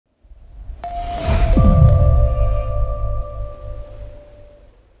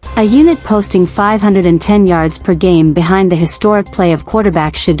a unit posting 510 yards per game behind the historic play of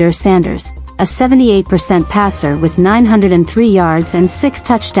quarterback Shedeur Sanders, a 78% passer with 903 yards and 6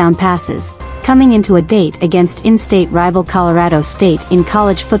 touchdown passes, coming into a date against in-state rival Colorado State in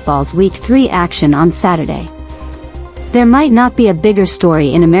college football's Week 3 action on Saturday. There might not be a bigger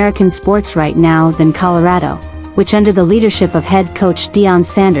story in American sports right now than Colorado, which under the leadership of head coach Deion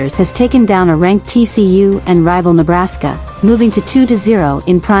Sanders has taken down a ranked TCU and rival Nebraska, moving to 2-0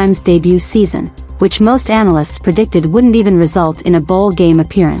 in Prime's debut season, which most analysts predicted wouldn't even result in a bowl game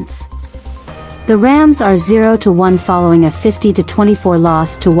appearance. The Rams are 0-1 following a 50-24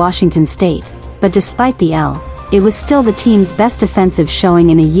 loss to Washington State, but despite the L, it was still the team's best offensive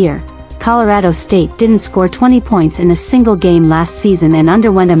showing in a year. Colorado State didn't score 20 points in a single game last season and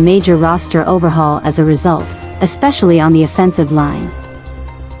underwent a major roster overhaul as a result, especially on the offensive line.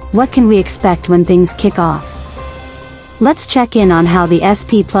 What can we expect when things kick off? Let's check in on how the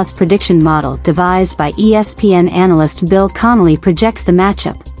SP Plus prediction model devised by ESPN analyst Bill Connolly projects the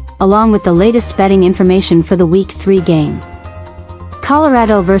matchup, along with the latest betting information for the Week 3 game.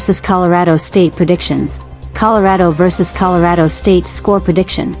 Colorado vs. Colorado State predictions. Colorado vs. Colorado State score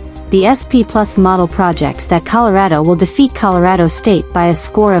prediction. The SP Plus model projects that Colorado will defeat Colorado State by a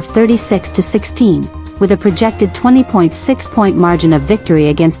score of 36-16, with a projected 20.6-point margin of victory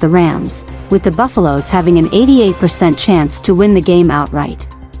against the Rams, with the Buffaloes having an 88% chance to win the game outright.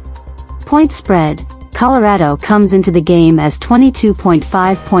 Point spread. Colorado comes into the game as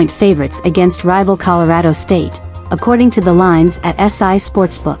 22.5-point favorites against rival Colorado State, according to the lines at SI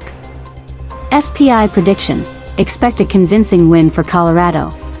Sportsbook. FPI prediction. Expect a convincing win for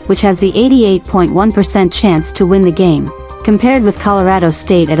Colorado, which has the 88.1% chance to win the game, compared with Colorado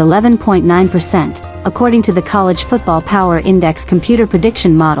State at 11.9%, according to the College Football Power Index computer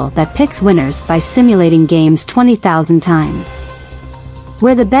prediction model that picks winners by simulating games 20,000 times.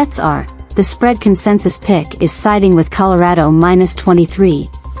 Where the bets are, the spread consensus pick is siding with Colorado -23,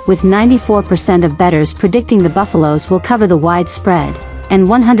 with 94% of bettors predicting the Buffaloes will cover the wide spread, and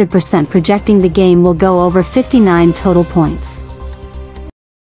 100% projecting the game will go over 59 total points.